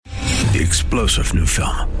the explosive new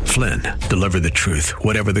film, Flynn, Deliver the Truth,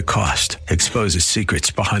 Whatever the Cost, exposes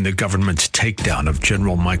secrets behind the government's takedown of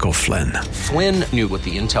General Michael Flynn. Flynn knew what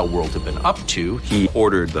the intel world had been up to. He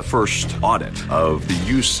ordered the first audit of the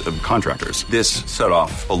use of contractors. This set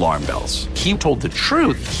off alarm bells. He told the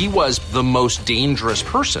truth. He was the most dangerous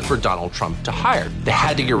person for Donald Trump to hire. They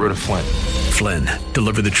had to get rid of Flynn. Flynn,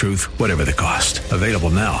 Deliver the Truth, Whatever the Cost. Available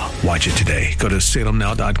now. Watch it today. Go to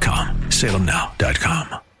salemnow.com.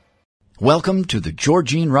 salemnow.com. Welcome to the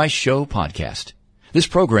Georgene Rice Show podcast. This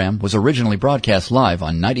program was originally broadcast live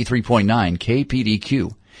on 93.9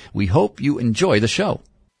 KPDQ. We hope you enjoy the show.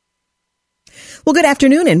 Well, good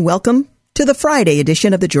afternoon and welcome to the Friday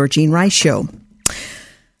edition of the Georgene Rice Show.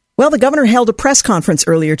 Well, the governor held a press conference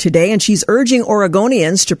earlier today, and she's urging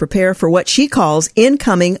Oregonians to prepare for what she calls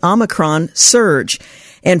incoming Omicron surge.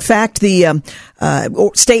 In fact, the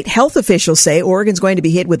state health officials say Oregon's going to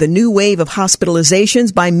be hit with a new wave of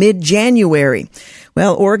hospitalizations by mid-January.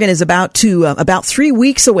 Well, Oregon is about 3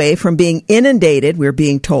 weeks away from being inundated, we're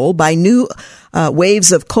being told, by new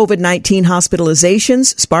waves of COVID-19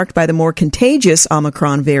 hospitalizations sparked by the more contagious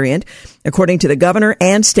Omicron variant, according to the governor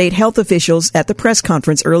and state health officials at the press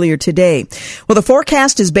conference earlier today. Well, the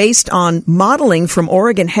forecast is based on modeling from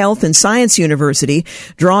Oregon Health and Science University,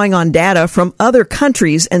 drawing on data from other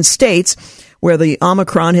countries and states where the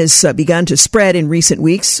Omicron has begun to spread in recent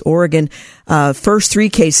weeks. Oregon, first 3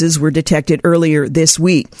 cases were detected earlier this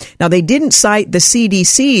week. Now, they didn't cite the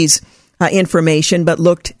CDC's information, but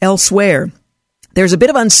looked elsewhere. There's a bit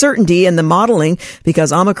of uncertainty in the modeling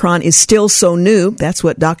because Omicron is still so new. That's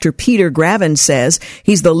what Dr. Peter Gravin says.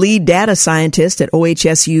 He's the lead data scientist at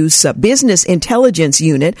OHSU's Business Intelligence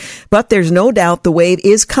Unit. But there's no doubt the wave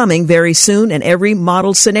is coming very soon, and every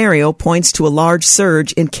model scenario points to a large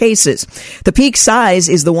surge in cases. The peak size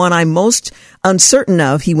is the one I'm most uncertain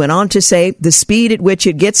of. He went on to say, the speed at which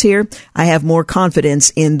it gets here, I have more confidence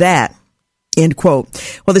in that. End quote.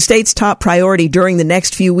 Well, the state's top priority during the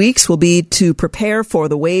next few weeks will be to prepare for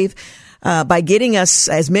the wave by getting us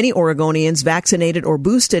as many Oregonians vaccinated or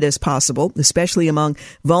boosted as possible, especially among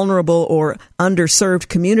vulnerable or underserved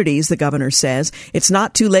communities, the governor says. It's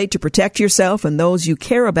not too late to protect yourself and those you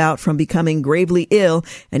care about from becoming gravely ill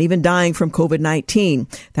and even dying from COVID-19.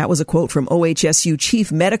 That was a quote from OHSU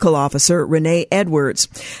Chief Medical Officer Renee Edwards.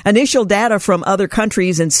 Initial data from other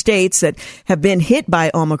countries and states that have been hit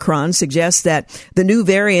by Omicron suggests that the new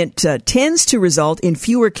variant tends to result in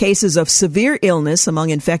fewer cases of severe illness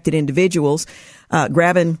among infected individuals.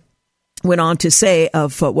 Gravin went on to say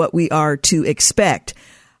of what we are to expect.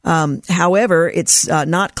 However, it's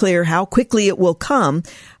not clear how quickly it will come.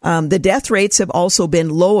 The death rates have also been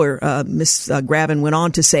lower, Ms. Gravin went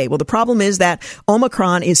on to say. Well, the problem is that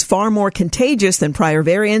Omicron is far more contagious than prior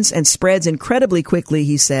variants and spreads incredibly quickly,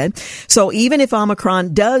 he said. So even if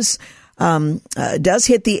Omicron does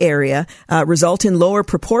hit the area, result in lower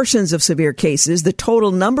proportions of severe cases, the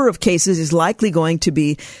total number of cases is likely going to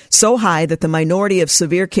be so high that the minority of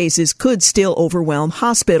severe cases could still overwhelm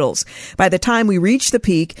hospitals. By the time we reach the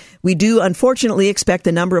peak, we do unfortunately expect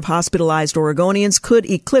the number of hospitalized Oregonians could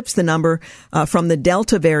eclipse the number from the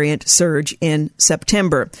Delta variant surge in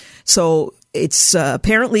September. So it's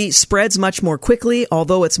apparently spreads much more quickly.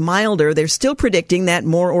 Although it's milder, they're still predicting that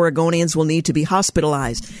more Oregonians will need to be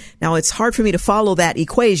hospitalized. Now, it's hard for me to follow that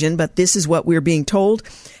equation, but this is what we're being told.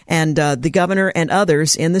 And the governor and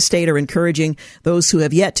others in the state are encouraging those who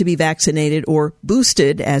have yet to be vaccinated or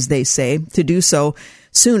boosted, as they say, to do so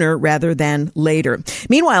sooner rather than later.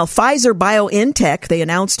 Meanwhile, Pfizer-BioNTech, they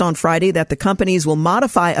announced on Friday that the companies will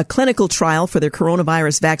modify a clinical trial for their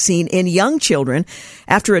coronavirus vaccine in young children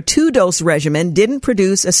after a 2-dose regimen didn't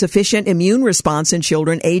produce a sufficient immune response in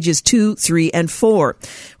children ages 2, 3, and 4.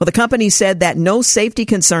 Well, the company said that no safety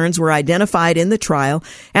concerns were identified in the trial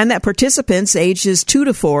and that participants ages 2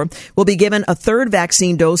 to 4 will be given a third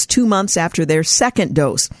vaccine dose 2 months after their second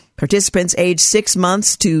dose. Participants aged 6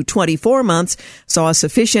 months to 24 months saw a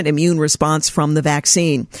sufficient immune response from the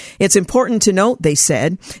vaccine. It's important to note, they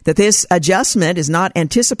said, that this adjustment is not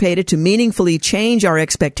anticipated to meaningfully change our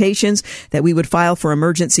expectations that we would file for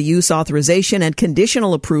emergency use authorization and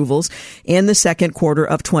conditional approvals in the second quarter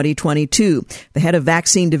of 2022. The head of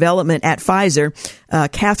vaccine development at Pfizer,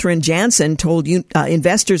 Catherine Jansen, told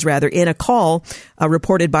investors in a call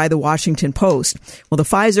reported by the Washington Post. Well, the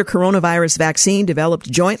Pfizer coronavirus vaccine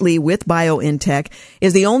developed jointly with BioNTech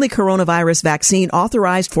is the only coronavirus vaccine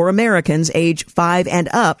authorized for Americans age 5 and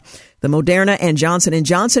up. The Moderna and Johnson &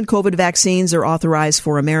 Johnson COVID vaccines are authorized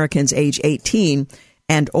for Americans age 18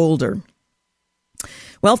 and older.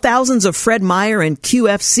 Well, thousands of Fred Meyer and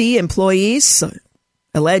QFC employees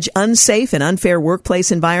allege unsafe and unfair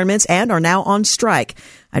workplace environments and are now on strike.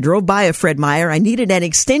 I drove by a Fred Meyer. I needed an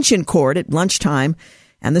extension cord at lunchtime,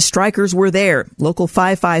 and the strikers were there. Local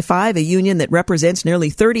 555, a union that represents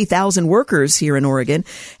nearly 30,000 workers here in Oregon,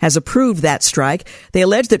 has approved that strike. They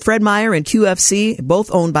allege that Fred Meyer and QFC,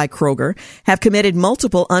 both owned by Kroger, have committed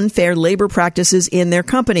multiple unfair labor practices in their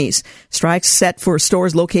companies. Strikes set for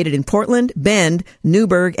stores located in Portland, Bend,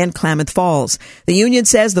 Newburgh, and Klamath Falls. The union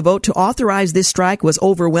says the vote to authorize this strike was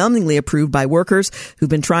overwhelmingly approved by workers who've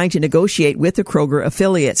been trying to negotiate with the Kroger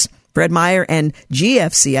affiliates. Fred Meyer and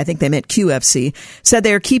GFC, I think they meant QFC, said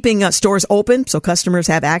they are keeping stores open so customers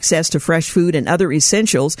have access to fresh food and other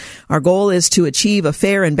essentials. Our goal is to achieve a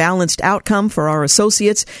fair and balanced outcome for our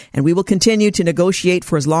associates, and we will continue to negotiate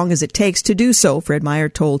for as long as it takes to do so, Fred Meyer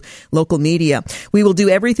told local media. We will do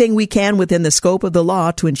everything we can within the scope of the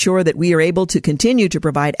law to ensure that we are able to continue to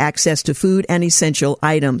provide access to food and essential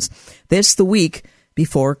items. This the week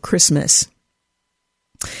before Christmas.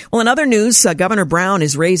 Well, in other news, Governor Brown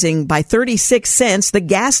is raising by 36 cents the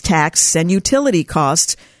gas tax and utility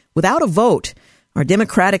costs without a vote. Our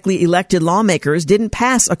democratically elected lawmakers didn't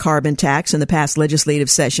pass a carbon tax in the past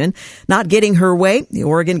legislative session. Not getting her way, the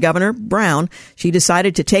Oregon Governor Brown, she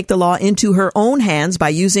decided to take the law into her own hands by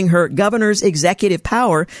using her governor's executive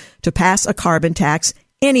power to pass a carbon tax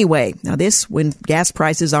anyway. Now this when gas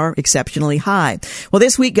prices are exceptionally high. Well,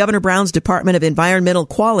 this week, Governor Brown's Department of Environmental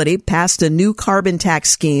Quality passed a new carbon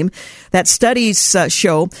tax scheme that studies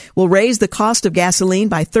show will raise the cost of gasoline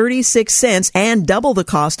by 36 cents and double the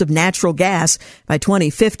cost of natural gas by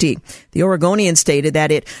 2050. The Oregonian stated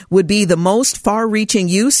that it would be the most far-reaching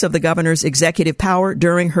use of the governor's executive power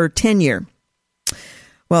during her tenure.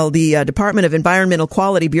 Well, the Department of Environmental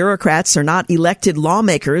Quality bureaucrats are not elected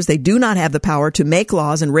lawmakers. They do not have the power to make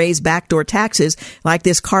laws and raise backdoor taxes like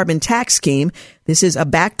this carbon tax scheme. This is a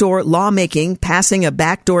backdoor lawmaking, passing a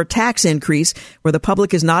backdoor tax increase where the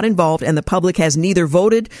public is not involved and the public has neither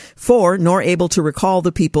voted for nor able to recall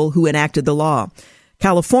the people who enacted the law.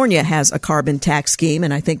 California has a carbon tax scheme,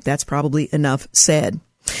 and I think that's probably enough said.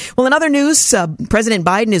 Well, in other news, President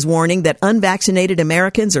Biden is warning that unvaccinated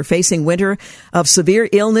Americans are facing winter of severe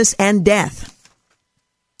illness and death.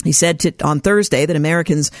 He said on Thursday that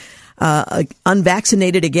Americans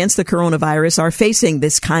unvaccinated against the coronavirus are facing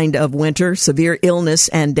this kind of winter, severe illness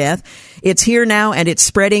and death. It's here now and it's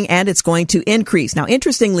spreading and it's going to increase. Now,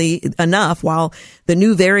 interestingly enough, while the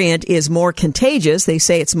new variant is more contagious, they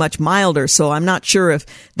say it's much milder. So I'm not sure if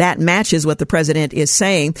that matches what the president is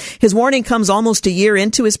saying. His warning comes almost a year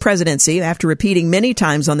into his presidency after repeating many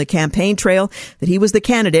times on the campaign trail that he was the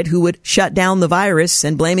candidate who would shut down the virus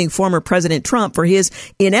and blaming former President Trump for his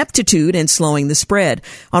ineptitude in slowing the spread.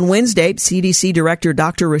 On Wednesday, CDC Director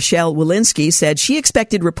Dr. Rochelle Walensky said she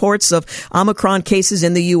expected reports of Omicron cases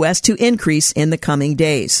in the U.S. to increase in the coming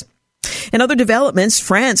days. In other developments,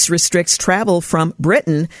 France restricts travel from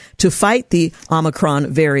Britain to fight the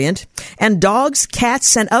Omicron variant, and dogs,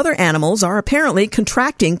 cats, and other animals are apparently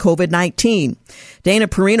contracting COVID-19. Dana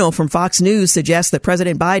Perino from Fox News suggests that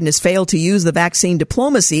President Biden has failed to use the vaccine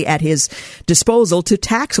diplomacy at his disposal to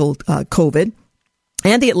tackle COVID.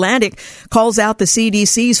 And The Atlantic calls out the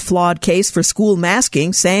CDC's flawed case for school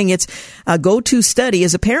masking, saying its go-to study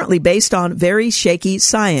is apparently based on very shaky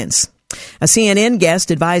science. A CNN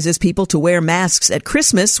guest advises people to wear masks at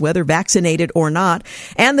Christmas, whether vaccinated or not.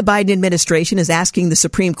 And the Biden administration is asking the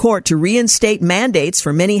Supreme Court to reinstate mandates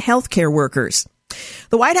for many healthcare workers.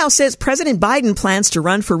 The White House says President Biden plans to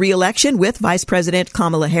run for re-election with Vice President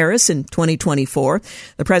Kamala Harris in 2024.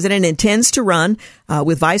 The president intends to run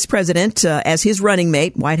with Vice President as his running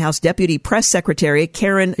mate, White House Deputy Press Secretary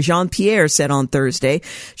Karen Jean-Pierre said on Thursday.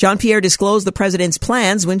 Jean-Pierre disclosed the president's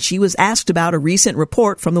plans when she was asked about a recent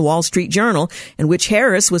report from the Wall Street Journal in which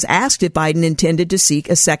Harris was asked if Biden intended to seek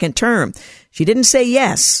a second term. She didn't say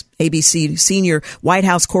yes. ABC senior White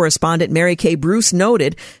House correspondent Mary Kay Bruce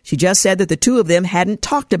noted. She just said that the two of them hadn't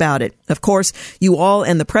talked about it. Of course, you all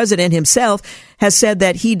and the president himself has said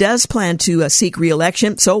that he does plan to seek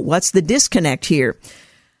re-election. So what's the disconnect here?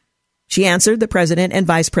 She answered the president and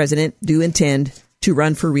vice president do intend to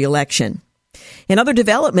run for re-election. In other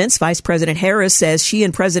developments, Vice President Harris says she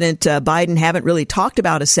and President Biden haven't really talked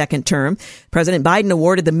about a second term. President Biden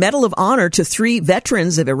awarded the Medal of Honor to 3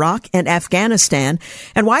 veterans of Iraq and Afghanistan.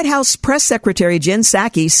 And White House Press Secretary Jen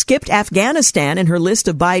Psaki skipped Afghanistan in her list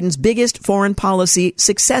of Biden's biggest foreign policy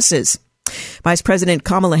successes. Vice President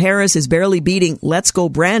Kamala Harris is barely beating Let's Go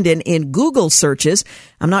Brandon in Google searches.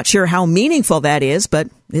 I'm not sure how meaningful that is, but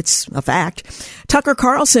it's a fact. Tucker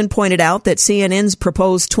Carlson pointed out that CNN's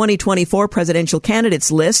proposed 2024 presidential candidates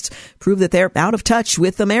list prove that they're out of touch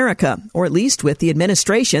with America, or at least with the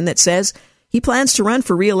administration that says he plans to run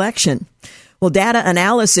for re-election. Well, data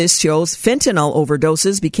analysis shows fentanyl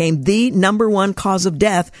overdoses became the number one cause of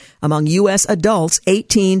death among U.S. adults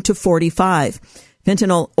 18 to 45.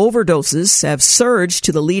 Fentanyl overdoses have surged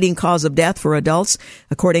to the leading cause of death for adults,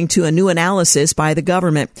 according to a new analysis by the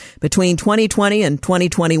government. Between 2020 and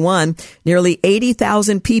 2021, nearly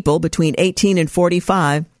 80,000 people between 18 and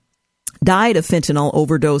 45 died of fentanyl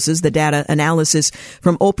overdoses, the data analysis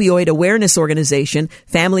from Opioid Awareness Organization,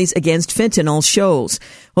 Families Against Fentanyl, shows.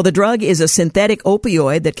 Well, the drug is a synthetic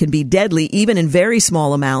opioid that can be deadly even in very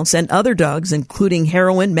small amounts, and other drugs, including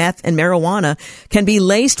heroin, meth, and marijuana, can be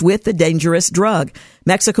laced with the dangerous drug.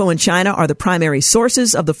 Mexico and China are the primary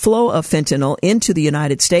sources of the flow of fentanyl into the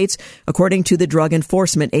United States, according to the Drug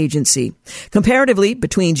Enforcement Agency. Comparatively,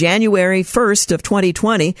 between January 1st of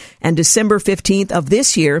 2020 and December 15th of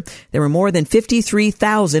this year, there were more than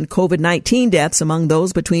 53,000 COVID-19 deaths among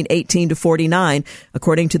those between 18 to 49,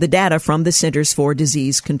 according to the data from the Centers for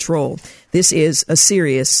Disease Control. This is a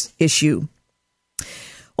serious issue.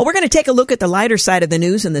 Well, we're going to take a look at the lighter side of the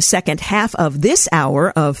news in the second half of this hour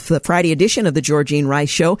of the Friday edition of the Georgene Rice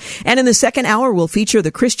Show. And in the second hour, we'll feature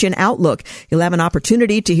the Christian Outlook. You'll have an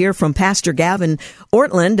opportunity to hear from Pastor Gavin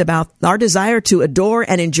Ortland about our desire to adore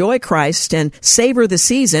and enjoy Christ and savor the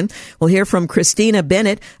season. We'll hear from Christina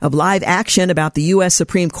Bennett of Live Action about the U.S.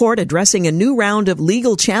 Supreme Court addressing a new round of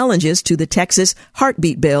legal challenges to the Texas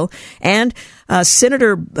Heartbeat Bill. And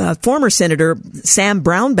former Senator Sam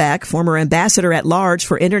Brownback, former ambassador at large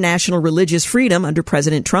for international religious freedom under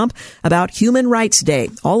President Trump, about Human Rights Day.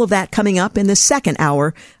 All of that coming up in the second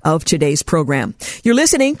hour of today's program. You're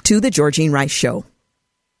listening to The Georgene Rice Show.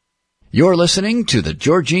 You're listening to The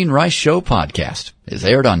Georgene Rice Show podcast. It's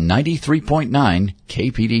aired on 93.9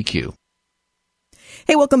 KPDQ.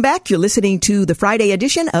 Hey, welcome back. You're listening to the Friday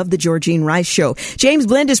edition of the Georgene Rice Show. James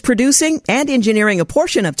Blend is producing and engineering a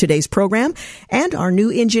portion of today's program. And our new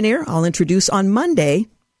engineer, I'll introduce on Monday,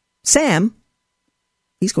 Sam.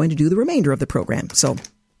 He's going to do the remainder of the program. So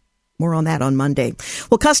more on that on Monday.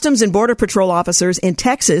 Well, Customs and Border Patrol officers in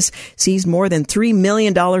Texas seized more than $3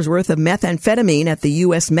 million worth of methamphetamine at the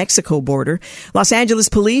U.S.-Mexico border. Los Angeles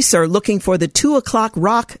police are looking for the 2 o'clock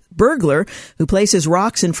rock burglar who places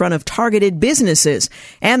rocks in front of targeted businesses.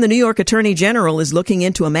 And the New York Attorney General is looking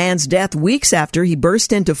into a man's death weeks after he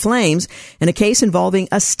burst into flames in a case involving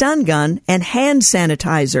a stun gun and hand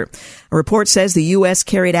sanitizer. A report says the U.S.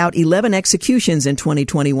 carried out 11 executions in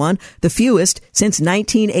 2021, the fewest since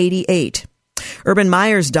 1988. Urban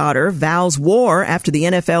Meyer's daughter vows war after the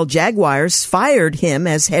NFL Jaguars fired him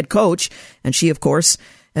as head coach, and she, of course,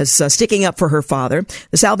 as sticking up for her father.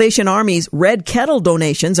 The Salvation Army's Red Kettle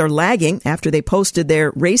donations are lagging after they posted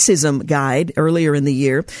their racism guide earlier in the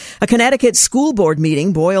year. A Connecticut school board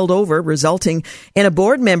meeting boiled over, resulting in a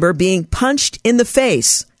board member being punched in the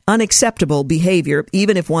face. Unacceptable behavior,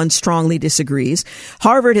 even if one strongly disagrees.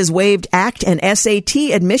 Harvard has waived ACT and SAT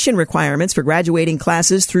admission requirements for graduating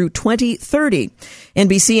classes through 2030.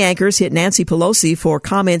 NBC anchors hit Nancy Pelosi for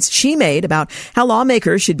comments she made about how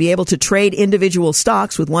lawmakers should be able to trade individual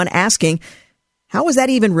stocks, with one asking, how is that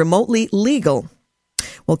even remotely legal?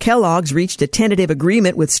 Well, Kellogg's reached a tentative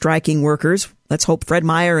agreement with striking workers. Let's hope Fred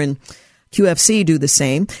Meyer and QFC do the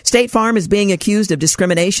same. State Farm is being accused of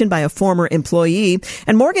discrimination by a former employee,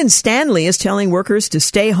 and Morgan Stanley is telling workers to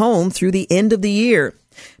stay home through the end of the year.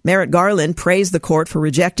 Merrick Garland praised the court for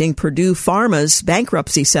rejecting Purdue Pharma's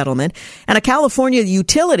bankruptcy settlement, and a California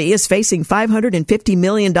utility is facing $550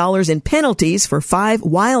 million in penalties for 5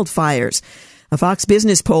 wildfires. A Fox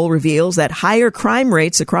Business poll reveals that higher crime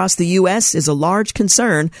rates across the U.S. is a large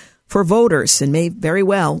concern for voters and may very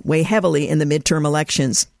well weigh heavily in the midterm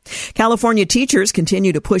elections. California teachers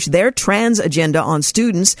continue to push their trans agenda on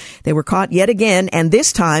students. They were caught yet again, and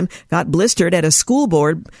this time got blistered at a school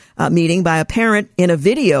board meeting by a parent in a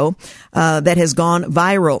video that has gone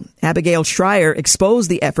viral. Abigail Schreier exposed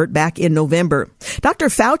the effort back in November. Dr.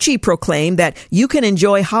 Fauci proclaimed that you can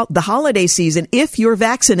enjoy the holiday season if you're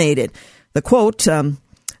vaccinated. The quote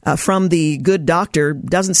from the good doctor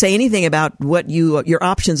doesn't say anything about what your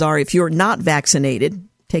options are if you're not vaccinated,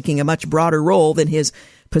 taking a much broader role than his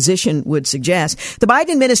position would suggest. The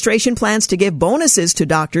Biden administration plans to give bonuses to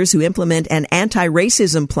doctors who implement an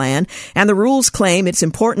anti-racism plan, and the rules claim it's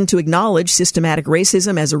important to acknowledge systematic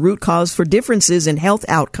racism as a root cause for differences in health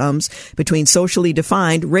outcomes between socially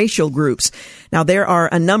defined racial groups. Now, there are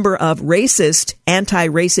a number of racist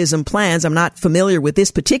anti-racism plans. I'm not familiar with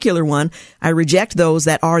this particular one. I reject those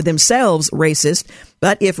that are themselves racist.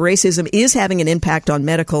 But if racism is having an impact on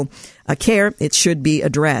medical care, it should be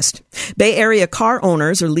addressed. Bay Area car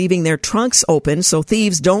owners are leaving their trunks open so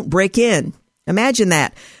thieves don't break in. Imagine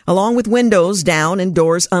that, along with windows down and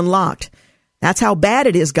doors unlocked. That's how bad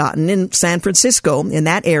it has gotten in San Francisco, in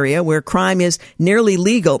that area where crime is nearly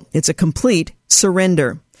legal. It's a complete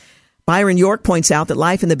surrender. Byron York points out that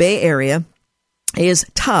life in the Bay Area is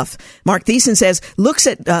tough. Mark Thiessen says,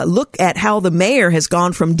 look at how the mayor has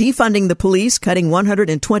gone from defunding the police, cutting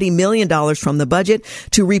 $120 million from the budget,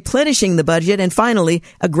 to replenishing the budget, and finally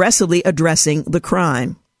aggressively addressing the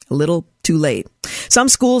crime. A little too late. Some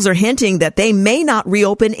schools are hinting that they may not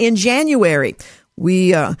reopen in January.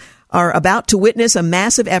 We are about to witness a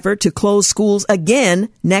massive effort to close schools again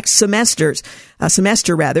next semester.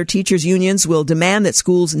 Teachers' unions will demand that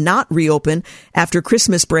schools not reopen after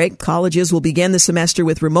Christmas break. Colleges will begin the semester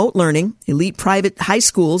with remote learning. Elite private high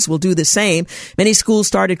schools will do the same. Many schools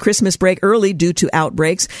started Christmas break early due to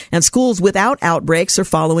outbreaks, and schools without outbreaks are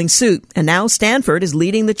following suit. And now Stanford is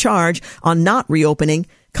leading the charge on not reopening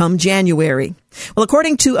come January. Well,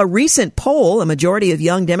 according to a recent poll, a majority of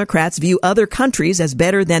young Democrats view other countries as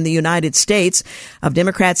better than the United States. Of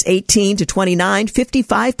Democrats 18 to 29,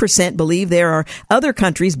 55% believe there are other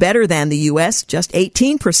countries better than the U.S. Just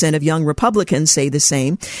 18% of young Republicans say the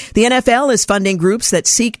same. The NFL is funding groups that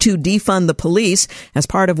seek to defund the police as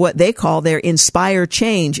part of what they call their Inspire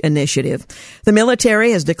Change initiative. The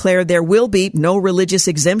military has declared there will be no religious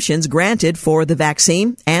exemptions granted for the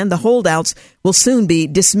vaccine, and the holdouts will soon be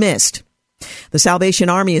dismissed. The Salvation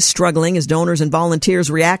Army is struggling as donors and volunteers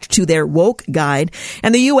react to their woke guide,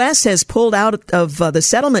 and the U.S. has pulled out of the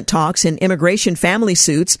settlement talks in immigration family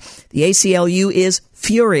suits. The ACLU is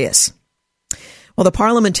furious. Well, the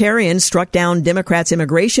parliamentarians struck down Democrats'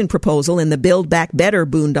 immigration proposal in the Build Back Better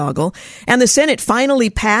boondoggle, and the Senate finally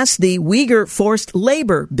passed the Uyghur forced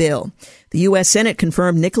labor bill. The U.S. Senate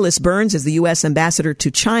confirmed Nicholas Burns as the U.S. ambassador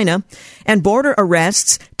to China, and border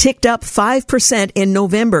arrests ticked up 5% in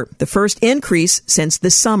November, the first increase since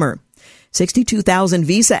the summer. 62,000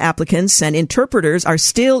 visa applicants and interpreters are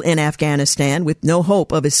still in Afghanistan with no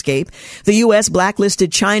hope of escape. The U.S.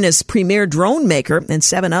 blacklisted China's premier drone maker and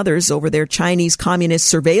 7 others over their Chinese communist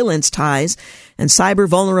surveillance ties. And cyber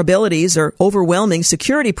vulnerabilities are overwhelming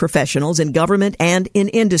security professionals in government and in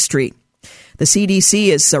industry. The CDC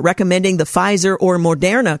is recommending the Pfizer or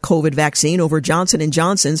Moderna COVID vaccine over Johnson &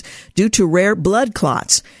 Johnson's due to rare blood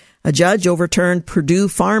clots. A judge overturned Purdue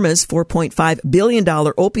Pharma's $4.5 billion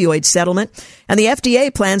opioid settlement, and the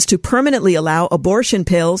FDA plans to permanently allow abortion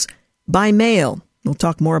pills by mail. We'll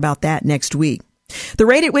talk more about that next week. The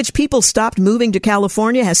rate at which people stopped moving to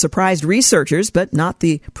California has surprised researchers, but not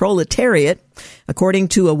the proletariat. According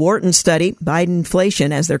to a Wharton study,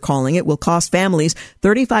 Bidenflation, as they're calling it, will cost families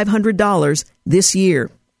 $3,500 this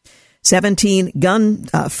year. 17 gun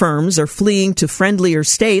firms are fleeing to friendlier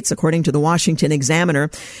states, according to the Washington Examiner.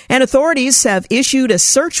 And authorities have issued a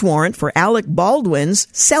search warrant for Alec Baldwin's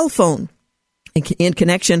cell phone in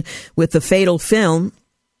connection with the fatal film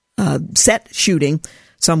set shooting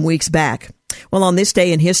some weeks back. Well, on this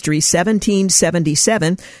day in history,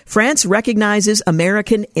 1777, France recognizes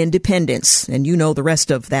American independence. And you know the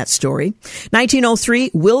rest of that story.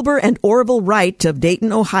 1903, Wilbur and Orville Wright of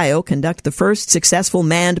Dayton, Ohio, conduct the first successful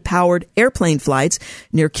manned-powered airplane flights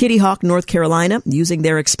near Kitty Hawk, North Carolina, using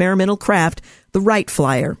their experimental craft, the Wright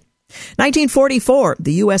Flyer. 1944,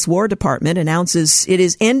 the U.S. War Department announces it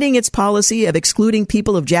is ending its policy of excluding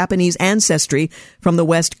people of Japanese ancestry from the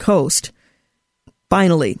West Coast.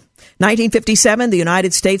 Finally, 1957, the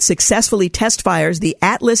United States successfully test fires the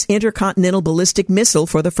Atlas intercontinental ballistic missile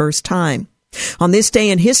for the first time. On this day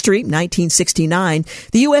in history, 1969,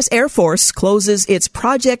 the U.S. Air Force closes its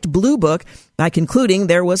Project Blue Book by concluding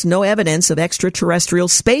there was no evidence of extraterrestrial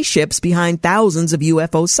spaceships behind thousands of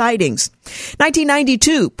UFO sightings.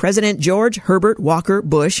 1992, President George Herbert Walker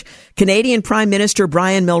Bush, Canadian Prime Minister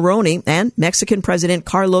Brian Mulroney, and Mexican President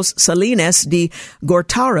Carlos Salinas de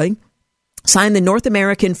Gortari signed the North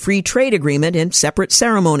American Free Trade Agreement in separate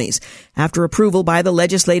ceremonies. After approval by the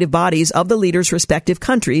legislative bodies of the leaders' respective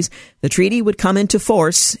countries, the treaty would come into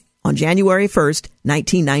force on January 1st,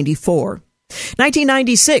 1994.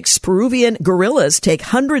 1996, Peruvian guerrillas take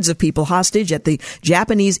hundreds of people hostage at the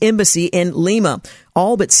Japanese embassy in Lima.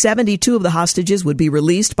 All but 72 of the hostages would be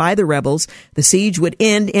released by the rebels. The siege would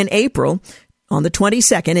end in April on the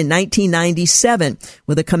 22nd in 1997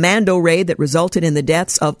 with a commando raid that resulted in the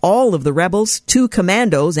deaths of all of the rebels, 2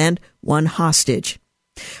 commandos, and 1 hostage.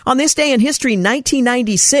 On this day in history,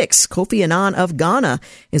 1996, Kofi Annan of Ghana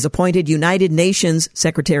is appointed United Nations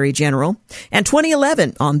Secretary General. And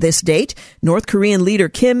 2011, on this date, North Korean leader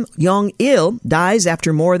Kim Jong-il dies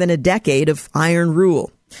after more than a decade of iron rule.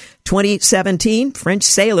 2017, French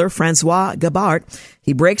sailor Francois Gabart,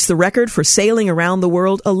 he breaks the record for sailing around the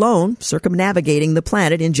world alone, circumnavigating the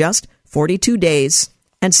planet in just 42 days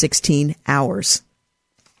and 16 hours.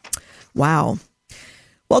 Wow.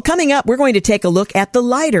 Well, coming up, we're going to take a look at the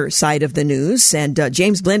lighter side of the news, and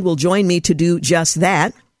James Blend will join me to do just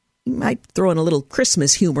that. You might throw in a little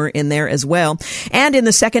Christmas humor in there as well. And in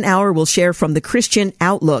the second hour, we'll share from the Christian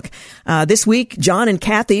Outlook. This week, John and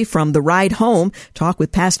Kathy from The Ride Home talk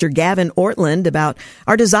with Pastor Gavin Ortland about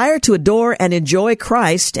our desire to adore and enjoy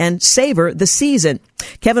Christ and savor the season.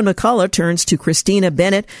 Kevin McCullough turns to Christina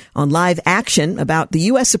Bennett on Live Action about the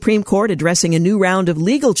U.S. Supreme Court addressing a new round of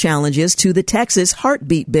legal challenges to the Texas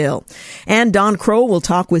Heartbeat Bill. And Don Crow will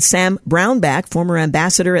talk with Sam Brownback, former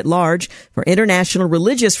ambassador at large for international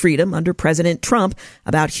religious freedom under President Trump,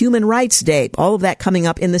 about Human Rights Day. All of that coming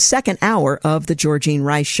up in the second hour of the Georgene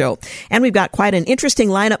Rice Show. And we've got quite an interesting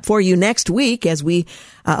lineup for you next week as we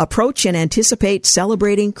approach and anticipate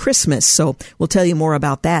celebrating Christmas. So we'll tell you more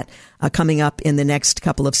about that coming up in the next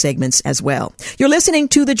couple of segments as well. You're listening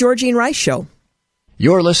to The Georgene Rice Show.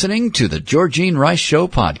 You're listening to The Georgene Rice Show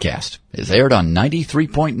podcast. It's aired on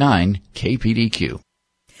 93.9 KPDQ.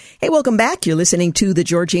 Hey, welcome back. You're listening to The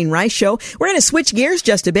Georgene Rice Show. We're going to switch gears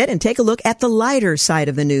just a bit and take a look at the lighter side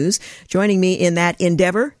of the news. Joining me in that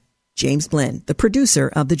endeavor, James Blend, the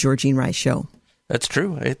producer of The Georgene Rice Show. That's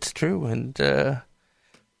true. It's true. And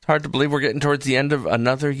it's hard to believe we're getting towards the end of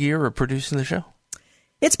another year of producing the show.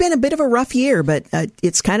 It's been a bit of a rough year, but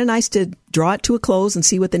it's kind of nice to draw it to a close and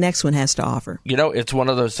see what the next one has to offer. You know, it's one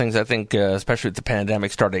of those things, I think, especially with the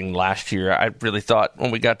pandemic starting last year, I really thought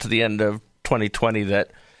when we got to the end of 2020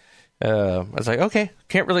 that I was like, okay,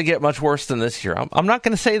 can't really get much worse than this year. I'm not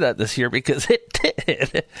going to say that this year because it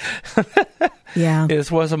did. Yeah.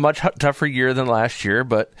 This was a much tougher year than last year,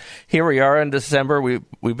 but here we are in December. We've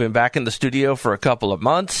been back in the studio for a couple of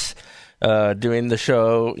months. Doing the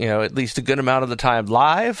show, at least a good amount of the time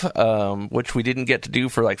live, which we didn't get to do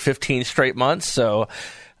for like 15 straight months. So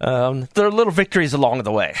there are little victories along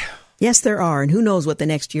the way. Yes, there are. And who knows what the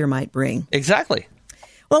next year might bring. Exactly.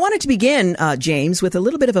 Well, I wanted to begin, James, with a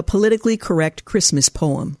little bit of a politically correct Christmas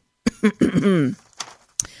poem.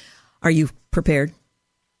 Are you prepared?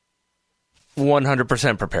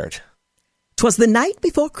 100% prepared. 'Twas the night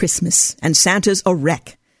before Christmas, and Santa's a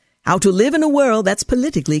wreck. How to live in a world that's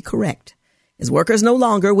politically correct. His workers no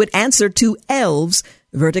longer would answer to elves,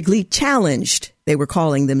 vertically challenged, they were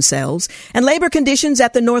calling themselves, and labor conditions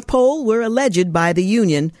at the North Pole were alleged by the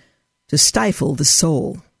union to stifle the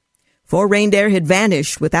soul. 4 reindeer had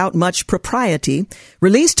vanished without much propriety,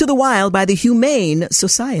 released to the wild by the Humane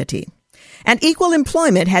Society. And equal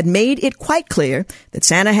employment had made it quite clear that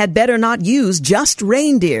Santa had better not use just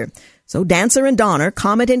reindeer. So Dancer and Donner,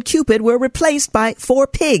 Comet and Cupid were replaced by 4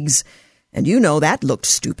 pigs. And you know that looked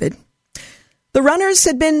stupid. The runners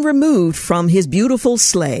had been removed from his beautiful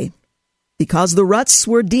sleigh because the ruts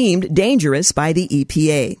were deemed dangerous by the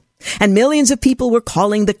EPA. And millions of people were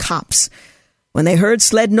calling the cops when they heard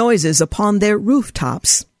sled noises upon their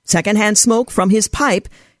rooftops. Secondhand smoke from his pipe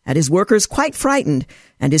had his workers quite frightened,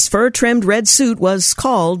 and his fur-trimmed red suit was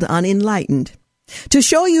called unenlightened. To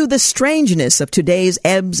show you the strangeness of today's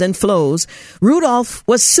ebbs and flows, Rudolph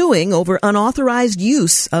was suing over unauthorized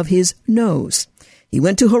use of his nose. He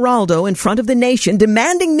went to Geraldo in front of the nation,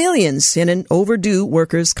 demanding millions in an overdue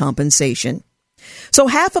workers' compensation. So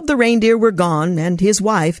half of the reindeer were gone, and his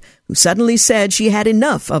wife, who suddenly said she had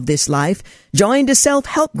enough of this life, joined a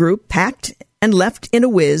self-help group, packed and left in a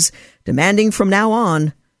whiz, demanding from now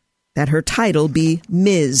on that her title be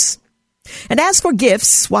Ms. And as for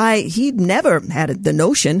gifts, why, he'd never had the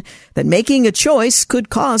notion that making a choice could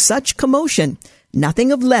cause such commotion.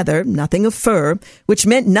 Nothing of leather, nothing of fur, which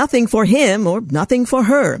meant nothing for him or nothing for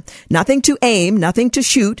her. Nothing to aim, nothing to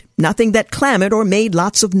shoot, nothing that clamored or made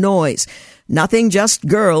lots of noise. Nothing just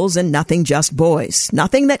girls and nothing just boys.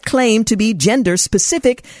 Nothing that claimed to be gender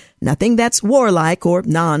specific. Nothing that's warlike or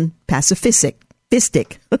non-pacifistic.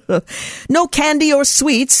 No candy or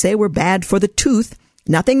sweets, they were bad for the tooth.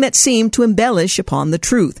 Nothing that seemed to embellish upon the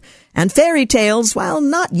truth. And fairy tales, while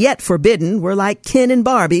not yet forbidden, were like Ken and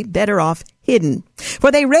Barbie, better off hidden.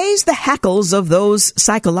 For they raised the hackles of those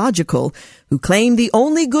psychological who claimed the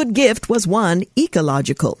only good gift was one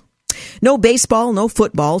ecological. No baseball, no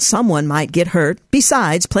football, someone might get hurt.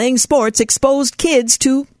 Besides, playing sports exposed kids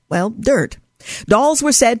to, dirt. Dolls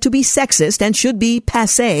were said to be sexist and should be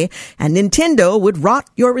passé, and Nintendo would rot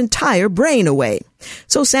your entire brain away.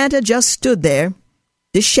 So Santa just stood there,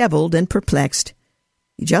 disheveled and perplexed.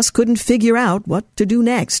 He just couldn't figure out what to do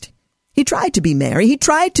next. He tried to be merry, he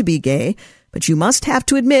tried to be gay, but you must have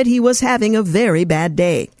to admit he was having a very bad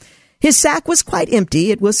day. His sack was quite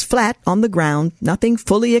empty, it was flat on the ground, nothing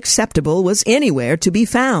fully acceptable was anywhere to be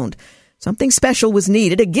found. Something special was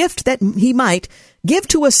needed, a gift that he might give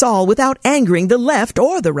to us all without angering the left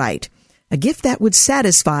or the right. A gift that would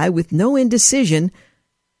satisfy with no indecision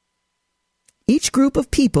each group of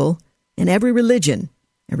people in every religion,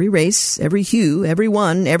 every race, every hue,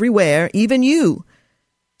 everyone, everywhere, even you.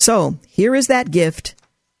 So, here is that gift.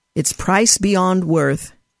 Its price beyond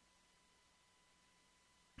worth.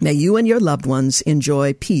 May you and your loved ones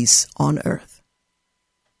enjoy peace on earth.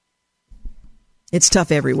 It's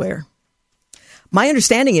tough everywhere. My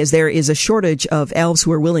understanding is there is a shortage of elves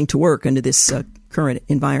who are willing to work under this current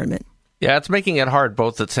environment. Yeah, it's making it hard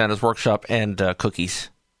both at Santa's Workshop and Cookies.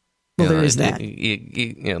 Well, there is that.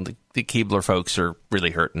 The Keebler folks are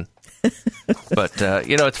really hurting. But,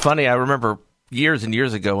 it's funny. I remember years and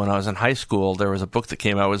years ago when I was in high school, there was a book that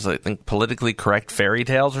came out. It was, I think, Politically Correct Fairy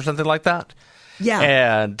Tales or something like that. Yeah.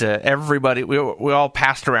 And everybody, we all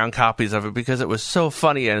passed around copies of it because it was so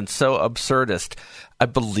funny and so absurdist. I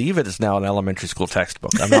believe it is now an elementary school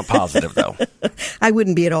textbook. I'm not positive, though. I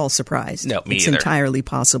wouldn't be at all surprised. No, me It's either. entirely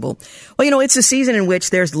possible. Well, it's a season in which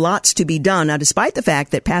there's lots to be done. Now, despite the fact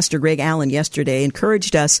that Pastor Greg Allen yesterday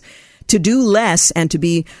encouraged us to do less and to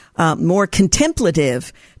be more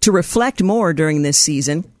contemplative, to reflect more during this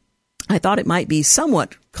season, I thought it might be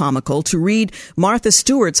somewhat comical to read Martha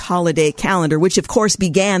Stewart's holiday calendar, which of course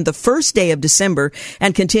began the first day of December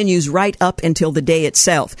and continues right up until the day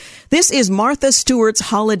itself. This is Martha Stewart's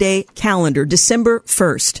holiday calendar, December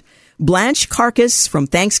 1st. Blanch carcass from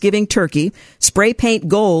Thanksgiving turkey, spray paint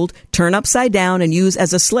gold, turn upside down and use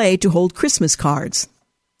as a sleigh to hold Christmas cards.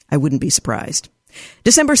 I wouldn't be surprised.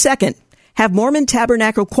 December 2nd, have Mormon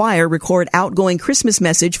Tabernacle Choir record outgoing Christmas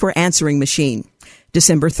message for answering machine.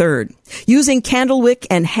 December 3rd, using candlewick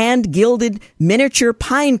and hand-gilded miniature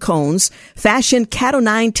pine cones, fashion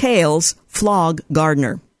cat-o'-nine tails, flog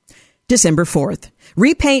gardener. December 4th,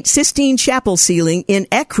 repaint Sistine Chapel ceiling in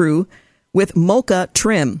ecru with mocha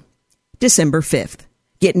trim. December 5th,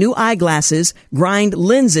 get new eyeglasses, grind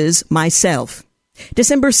lenses myself.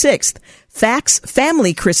 December 6th, fax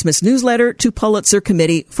family Christmas newsletter to Pulitzer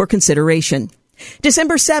Committee for consideration.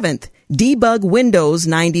 December 7th, debug Windows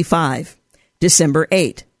 95. December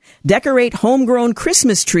 8th, decorate homegrown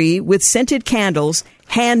Christmas tree with scented candles,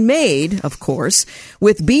 handmade, of course,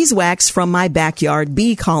 with beeswax from my backyard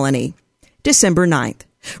bee colony. December 9th,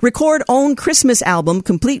 record own Christmas album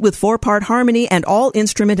complete with 4-part harmony and all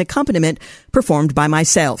instrument accompaniment performed by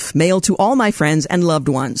myself, mailed to all my friends and loved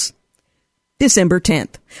ones. December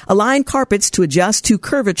 10th, align carpets to adjust to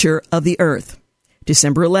curvature of the earth.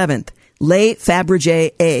 December 11th, lay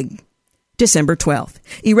Fabergé egg. December 12th,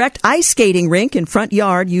 erect ice skating rink in front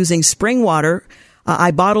yard using spring water I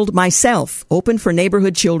bottled myself, open for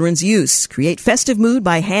neighborhood children's use. Create festive mood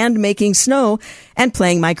by hand making snow and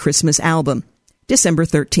playing my Christmas album. December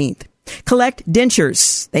 13th, collect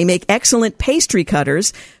dentures. They make excellent pastry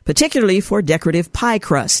cutters, particularly for decorative pie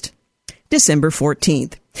crust. December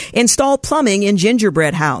 14th, install plumbing in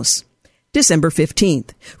gingerbread house. December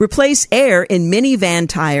 15th, replace air in minivan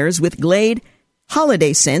tires with Glade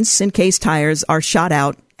holiday scents in case tires are shot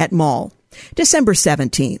out at mall. December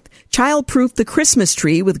 17th, child-proof the Christmas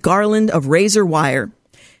tree with garland of razor wire.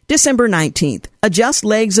 December 19th, adjust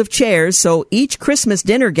legs of chairs so each Christmas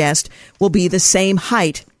dinner guest will be the same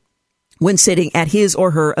height when sitting at his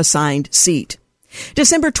or her assigned seat.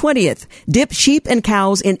 December 20th, dip sheep and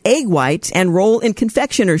cows in egg whites and roll in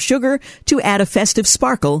confectioner's sugar to add a festive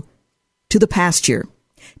sparkle to the pasture.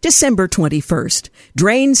 December 21st,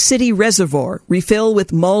 drain city reservoir, refill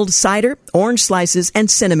with mulled cider, orange slices, and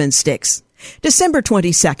cinnamon sticks. December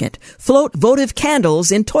 22nd, float votive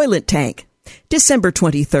candles in toilet tank. December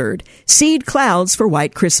 23rd, seed clouds for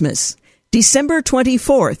white Christmas. December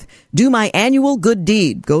 24th, do my annual good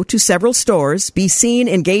deed. Go to several stores, be seen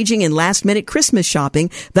engaging in last-minute Christmas shopping,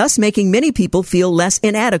 thus making many people feel less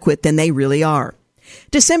inadequate than they really are.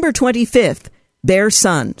 December 25th, bear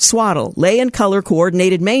sun, swaddle, lay and color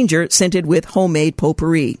coordinated manger scented with homemade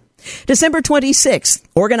potpourri. December 26th,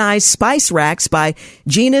 organize spice racks by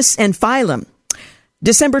genus and phylum.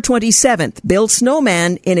 December 27th, build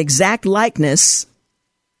snowman in exact likeness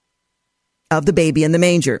of the baby in the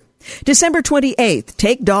manger. December 28th,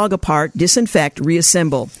 take dog apart, disinfect,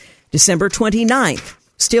 reassemble. December 29th,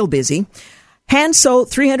 still busy. Hand sew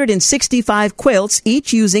 365 quilts,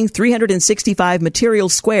 each using 365 material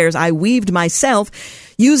squares I weaved myself,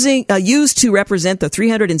 used to represent the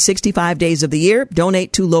 365 days of the year.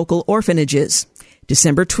 Donate to local orphanages.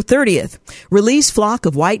 December 30th, release flock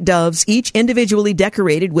of white doves, each individually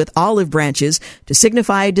decorated with olive branches to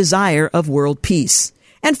signify a desire of world peace.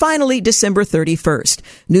 And finally, December 31st,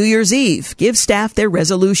 New Year's Eve, give staff their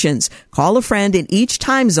resolutions. Call a friend in each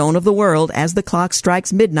time zone of the world as the clock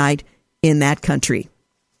strikes midnight in that country.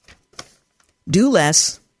 Do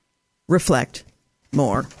less, reflect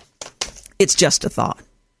more. It's just a thought.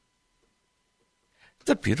 It's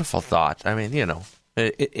a beautiful thought. I mean,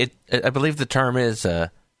 I believe the term is,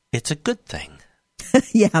 it's a good thing.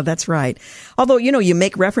 Yeah, that's right. Although, you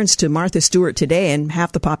make reference to Martha Stewart today, and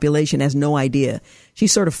half the population has no idea.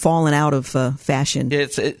 She's sort of fallen out of fashion.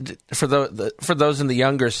 For those in the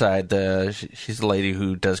younger side, she's the lady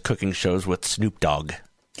who does cooking shows with Snoop Dogg.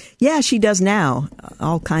 Yeah, she does now.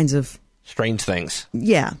 All kinds of strange things.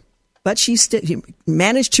 Yeah, but she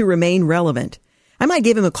managed to remain relevant. I might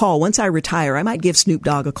give him a call. Once I retire, I might give Snoop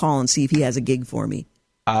Dogg a call and see if he has a gig for me.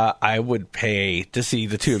 I would pay to see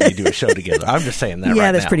the two of you do a show together. I'm just saying that right now.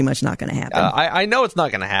 Yeah, that's pretty much not going to happen. I know it's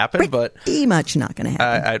not going to happen, but... Pretty much not going to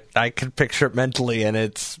happen. I can picture it mentally, and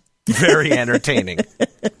it's very entertaining.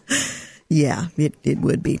 Yeah, it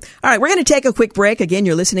would be. All right, we're going to take a quick break. Again,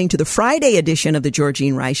 you're listening to the Friday edition of the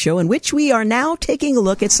Georgene Rice Show, in which we are now taking a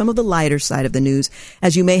look at some of the lighter side of the news,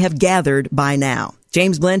 as you may have gathered by now.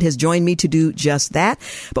 James Blend has joined me to do just that.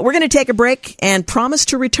 But we're going to take a break and promise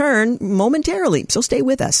to return momentarily, so stay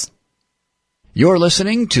with us. You're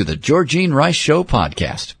listening to the Georgene Rice Show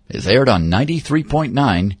podcast. It's aired on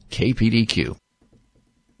 93.9 KPDQ.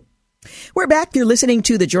 We're back. You're listening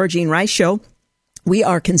to the Georgene Rice Show. We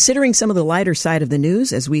are considering some of the lighter side of the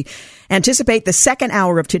news as we anticipate the second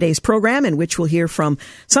hour of today's program, in which we'll hear from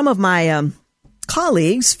some of my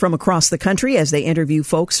colleagues from across the country as they interview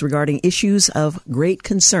folks regarding issues of great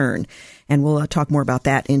concern. And we'll talk more about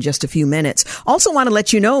that in just a few minutes. Also want to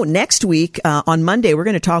let you know, next week on Monday, we're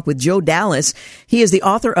going to talk with Joe Dallas. He is the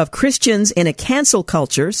author of Christians in a Cancel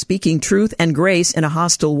Culture, Speaking Truth and Grace in a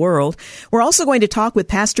Hostile World. We're also going to talk with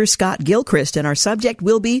Pastor Scott Gilchrist, and our subject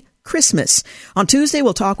will be Christmas. On Tuesday,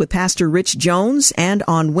 we'll talk with Pastor Rich Jones, and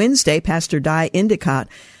on Wednesday, Pastor Di Endicott.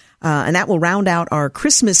 And that will round out our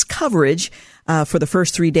Christmas coverage for the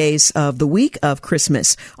first 3 days of the week of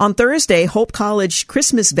Christmas. On Thursday, Hope College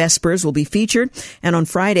Christmas Vespers will be featured. And on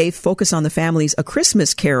Friday, Focus on the Family's A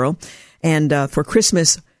Christmas Carol. And for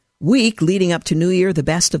Christmas week leading up to New Year, the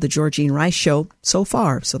best of the Georgene Rice Show so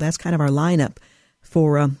far. So that's kind of our lineup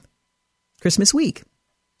for Christmas week.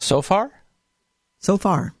 So far? So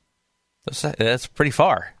far. That's pretty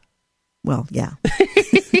far. Well, yeah.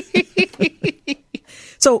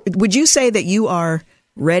 So would you say that you are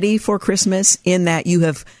ready for Christmas, in that you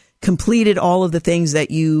have completed all of the things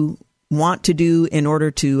that you want to do in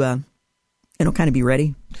order to, kind of be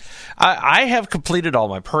ready? I have completed all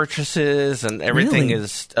my purchases, and everything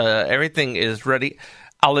is ready.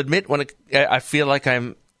 I'll admit, I feel like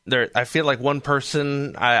I'm there. I feel like one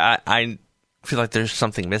person. I feel like there's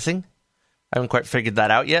something missing. I haven't quite figured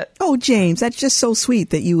that out yet. Oh, James, that's just so sweet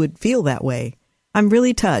that you would feel that way. I'm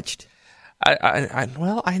really touched. I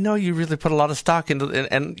know you really put a lot of stock into,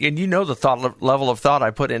 and you know the level of thought I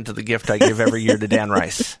put into the gift I give every year to Dan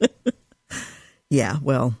Rice. Yeah,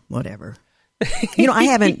 well, whatever. I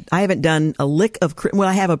haven't done a lick of. Well,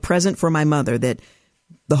 I have a present for my mother that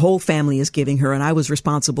the whole family is giving her, and I was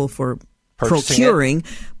responsible for procuring.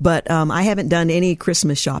 But I haven't done any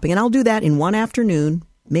Christmas shopping, and I'll do that in one afternoon,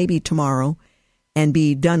 maybe tomorrow, and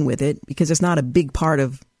be done with it, because it's not a big part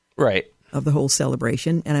of the whole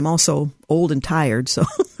celebration. And I'm also old and tired, so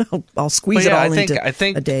I'll squeeze it all into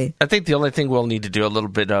a day. I think the only thing we'll need to do a little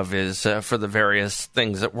bit of is for the various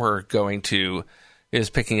things that we're going to, is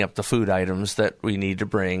picking up the food items that we need to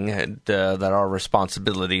bring, and that are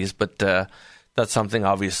responsibilities. But that's something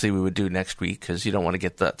obviously we would do next week, because you don't want to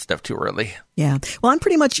get that stuff too early. Yeah. Well, I'm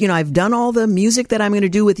pretty much, I've done all the music that I'm going to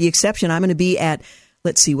do, with the exception I'm going to be at,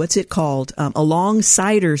 let's see, what's it called?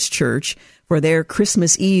 Alongsiders Church for their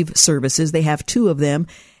Christmas Eve services. They have 2 of them,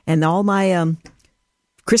 and all my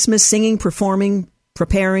Christmas singing, performing,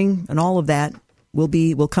 preparing, and all of that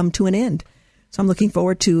will come to an end. So I'm looking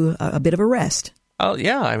forward to a bit of a rest. Oh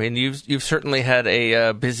yeah, I mean you've certainly had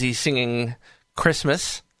a busy singing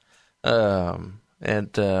Christmas, and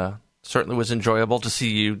certainly was enjoyable to see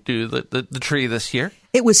you do the tree this year.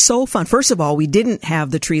 It was so fun. First of all, we didn't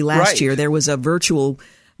have the tree last year. There was a virtual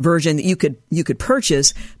version that you could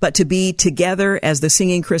purchase, but to be together as the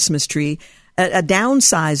singing Christmas tree, a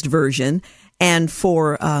downsized version, and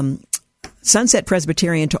for Sunset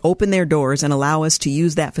Presbyterian to open their doors and allow us to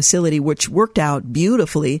use that facility, which worked out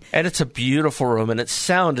beautifully. And it's a beautiful room, and it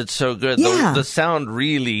sounded so good. Yeah. The sound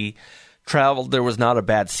really traveled. There was not a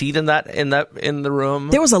bad seat in the room.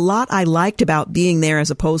 There was a lot I liked about being there as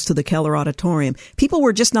opposed to the Keller Auditorium. People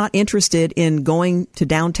were just not interested in going to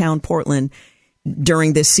downtown Portland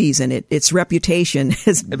during this season. Its reputation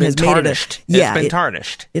has been tarnished. It's been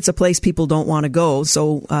tarnished. It's a place people don't want to go.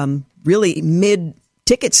 So really, mid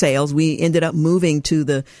ticket sales, we ended up moving to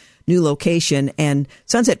the new location, and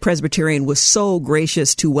Sunset Presbyterian was so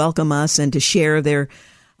gracious to welcome us and to share their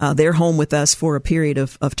They're home with us for a period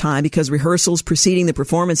of time because rehearsals preceding the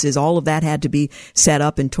performances, all of that had to be set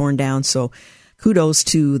up and torn down. So kudos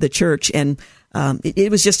to the church. And it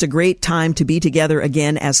was just a great time to be together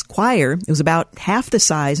again as choir. It was about half the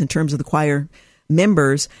size in terms of the choir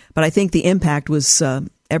members, but I think the impact was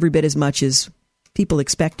every bit as much as people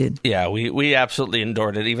expected. Yeah, we absolutely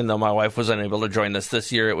endured it. Even though my wife was unable to join us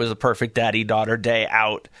this year, it was a perfect daddy-daughter day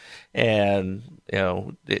out. And, you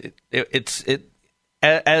know, it's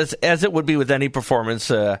as it would be with any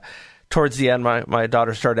performance, towards the end, my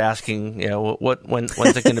daughter started asking, you know, when's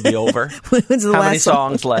it going to be over? When's the How last many song?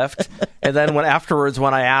 songs left? And then when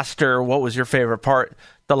I asked her what was your favorite part,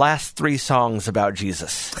 the last 3 songs about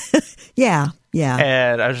Jesus. Yeah.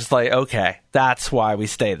 And I was just like, okay, that's why we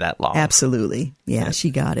stayed that long. Absolutely. Yeah, she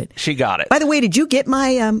got it. She got it. By the way, did you get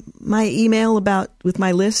my my email with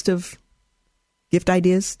my list of gift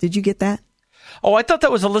ideas? Did you get that? Oh, I thought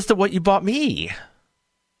that was a list of what you bought me.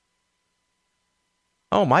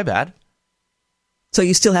 Oh, my bad. So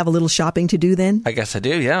you still have a little shopping to do then? I guess I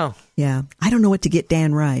do, yeah. Yeah. I don't know what to get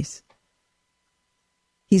Dan Rice.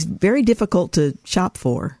 He's very difficult to shop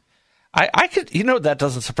for. I could, that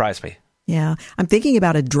doesn't surprise me. Yeah. I'm thinking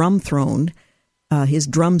about a drum throne. His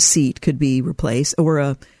drum seat could be replaced, or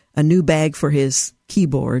a new bag for his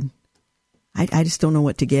keyboard. I just don't know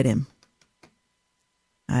what to get him.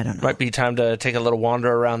 I don't know. Might be time to take a little wander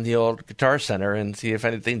around the old Guitar Center and see if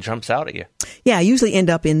anything jumps out at you. Yeah, I usually end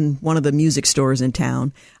up in one of the music stores in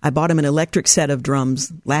town. I bought him an electric set of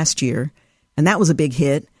drums last year, and that was a big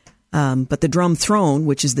hit. But the drum throne,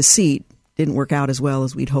 which is the seat, didn't work out as well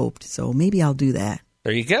as we'd hoped. So maybe I'll do that.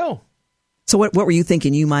 There you go. So what were you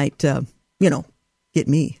thinking you might, get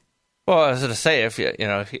me? Well, I was going to say,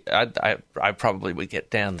 I probably would get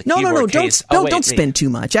Dan the keyboard No, case. don't spend too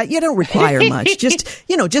much. You don't require much. Just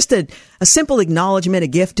a simple acknowledgement, a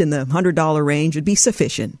gift in the $100 range would be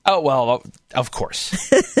sufficient. Oh, well, of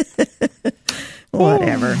course.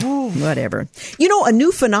 Whatever. A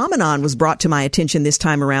new phenomenon was brought to my attention this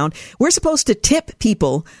time around. We're supposed to tip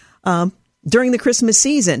people during the Christmas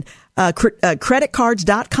season.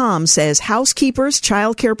 Creditcards.com says housekeepers,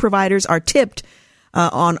 childcare providers are tipped.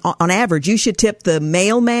 On average, you should tip the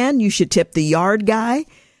mailman. You should tip the yard guy.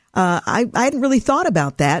 I hadn't really thought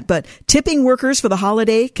about that, but tipping workers for the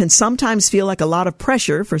holiday can sometimes feel like a lot of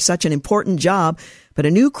pressure for such an important job. But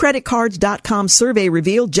a new creditcards.com survey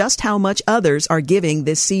revealed just how much others are giving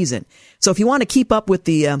this season. So if you want to keep up with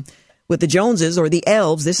the Joneses or the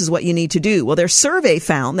elves, this is what you need to do. Well, their survey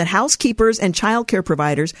found that housekeepers and childcare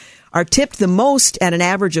providers are tipped the most at an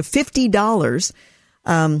average of $50.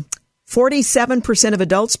 47% of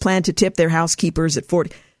adults plan to tip their housekeepers at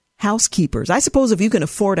 40. Housekeepers. I suppose if you can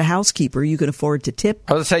afford a housekeeper, you can afford to tip.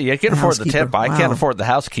 I was going to say, you can afford the tip. I can't afford the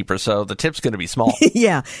housekeeper, so the tip's going to be small.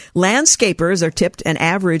 Yeah. Landscapers are tipped an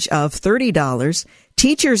average of $30.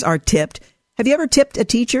 Teachers are tipped. Have you ever tipped a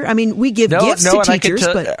teacher? I mean, we give gifts to teachers,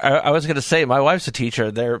 but I was going to say, my wife's a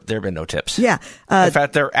teacher. There have been no tips. Yeah. In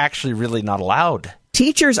fact, they're actually really not allowed.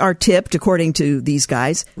 Teachers are tipped, according to these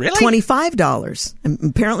guys, really? $25. And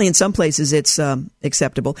apparently in some places it's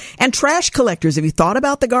acceptable. And trash collectors, have you thought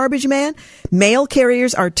about the garbage man? Mail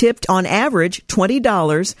carriers are tipped on average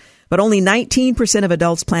 $20, but only 19% of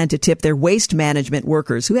adults plan to tip their waste management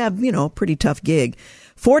workers who have, a pretty tough gig.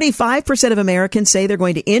 45% of Americans say they're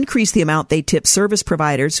going to increase the amount they tip service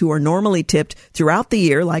providers who are normally tipped throughout the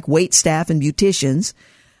year, like wait staff and beauticians.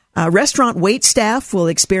 Restaurant wait staff will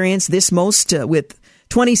experience this most with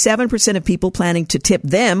 27% of people planning to tip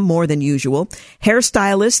them more than usual.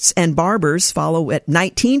 Hairstylists and barbers follow at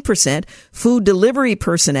 19%. Food delivery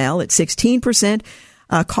personnel at 16%.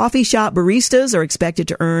 Coffee shop baristas are expected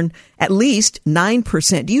to earn at least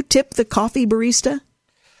 9%. Do you tip the coffee barista?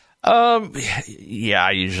 Yeah,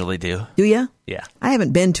 I usually do. Do you? Yeah. I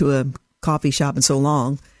haven't been to a coffee shop in so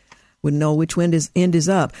long. Wouldn't know which end is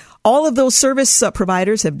up. All of those service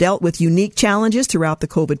providers have dealt with unique challenges throughout the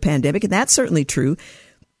COVID pandemic, and that's certainly true.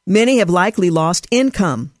 Many have likely lost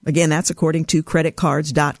income. Again, that's according to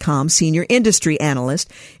creditcards.com senior industry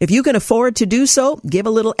analyst. If you can afford to do so, give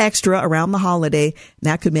a little extra around the holiday, and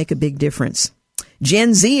that could make a big difference.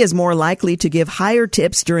 Gen Z is more likely to give higher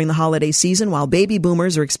tips during the holiday season, while baby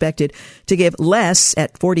boomers are expected to give less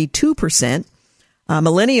at 42%.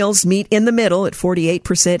 Millennials meet in the middle at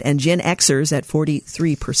 48% and Gen Xers at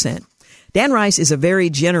 43%. Dan Rice is a very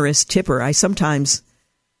generous tipper. I sometimes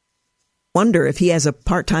wonder if he has a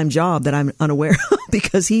part-time job that I'm unaware of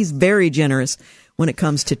because he's very generous when it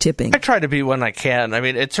comes to tipping. I try to be when I can. I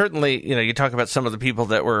mean, it's certainly, you talk about some of the people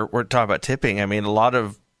that we're talking about tipping. I mean, a lot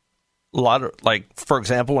of, like, for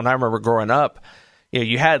example, when I remember growing up,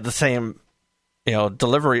 you had the same, mail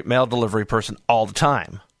delivery person all the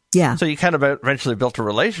time. Yeah. So you kind of eventually built a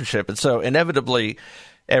relationship. And so inevitably,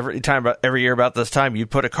 every year about this time, you'd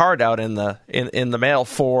put a card out in the mail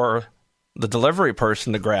for the delivery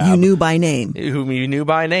person to grab. You knew by name. Whom you knew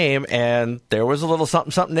by name, and there was a little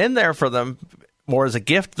something in there for them, more as a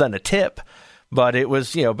gift than a tip. But it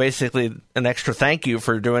was, basically an extra thank you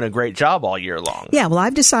for doing a great job all year long. Yeah, well,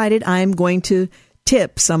 I've decided I'm going to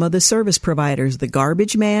tip some of the service providers. The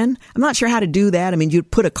garbage man, I'm not sure how to do that. I mean, you'd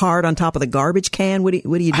put a card on top of the garbage can. What do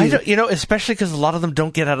you do? Especially because a lot of them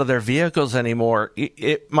don't get out of their vehicles anymore.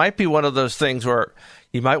 It might be one of those things where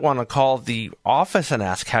you might want to call the office and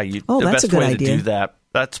ask how the best way to do that.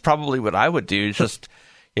 That's probably what I would do. Just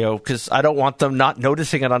because I don't want them not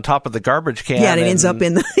noticing it on top of the garbage can. Yeah, and it ends up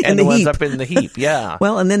in the heap. Ends up in the heap. Yeah.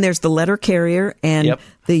 Well, and then there's the letter carrier and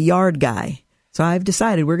the yard guy. So I've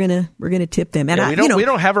decided we're gonna tip them. And we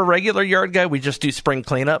don't have a regular yard guy. We just do spring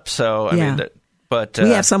cleanup. So I mean. But we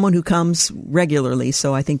have someone who comes regularly,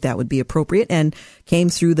 so I think that would be appropriate, and came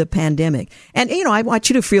through the pandemic. And, I want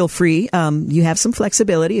you to feel free. You have some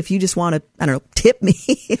flexibility. If you just want to, tip me.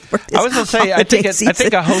 I was going to say, I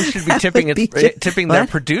think a host should be tipping their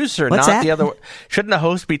producer, What's not that? the other way. Shouldn't a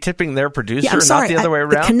host be tipping their producer, I'm sorry, not the other way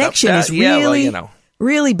around? The connection is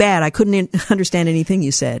really bad. I couldn't understand anything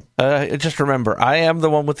you said. Just remember, I am the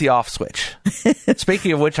one with the off switch.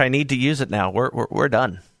 Speaking of which, I need to use it now. We're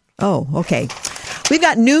done. Oh, okay. We've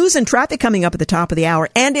got news and traffic coming up at the top of the hour.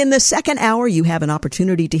 And in the second hour, you have an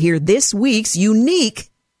opportunity to hear this week's unique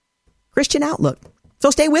Christian Outlook.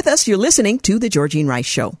 So stay with us. You're listening to The Georgene Rice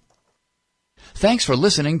Show. Thanks for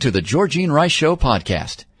listening to The Georgene Rice Show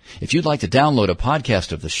podcast. If you'd like to download a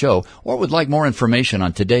podcast of the show or would like more information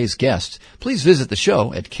on today's guests, please visit the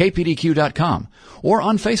show at kpdq.com or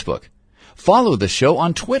on Facebook. Follow the show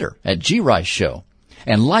on Twitter at GRiceShow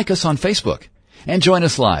and like us on Facebook. And join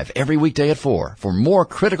us live every weekday at 4 for more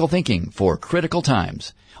critical thinking for critical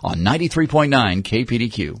times on 93.9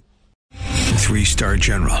 KPDQ. 3-star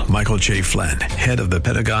General Michael J. Flynn, head of the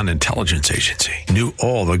Pentagon Intelligence Agency, knew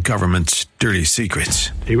all the government's dirty secrets.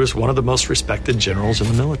 He was one of the most respected generals in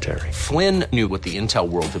the military. Flynn knew what the intel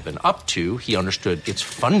world had been up to. He understood its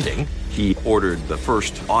funding. He ordered the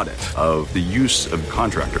first audit of the use of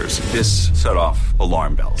contractors. This set off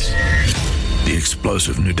alarm bells. The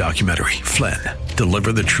explosive new documentary, Flynn,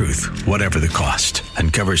 Deliver the Truth, Whatever the Cost,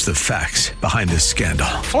 uncovers the facts behind this scandal.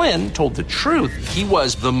 Flynn told the truth. He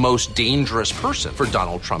was the most dangerous person for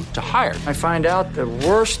Donald Trump to hire. I find out the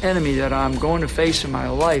worst enemy that I'm going to face in my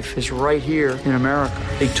life is right here in America.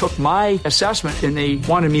 They took my assessment and they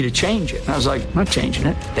wanted me to change it. And I was like, I'm not changing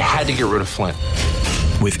it. They had to get rid of Flynn.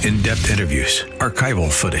 With in-depth interviews,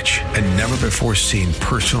 archival footage, and never-before-seen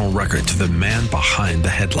personal records of the man behind the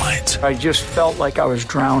headlines. I just felt like I was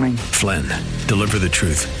drowning. Flynn, Deliver the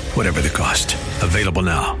Truth, Whatever the Cost. Available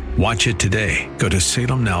now. Watch it today. Go to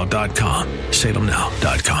salemnow.com.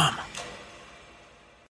 salemnow.com.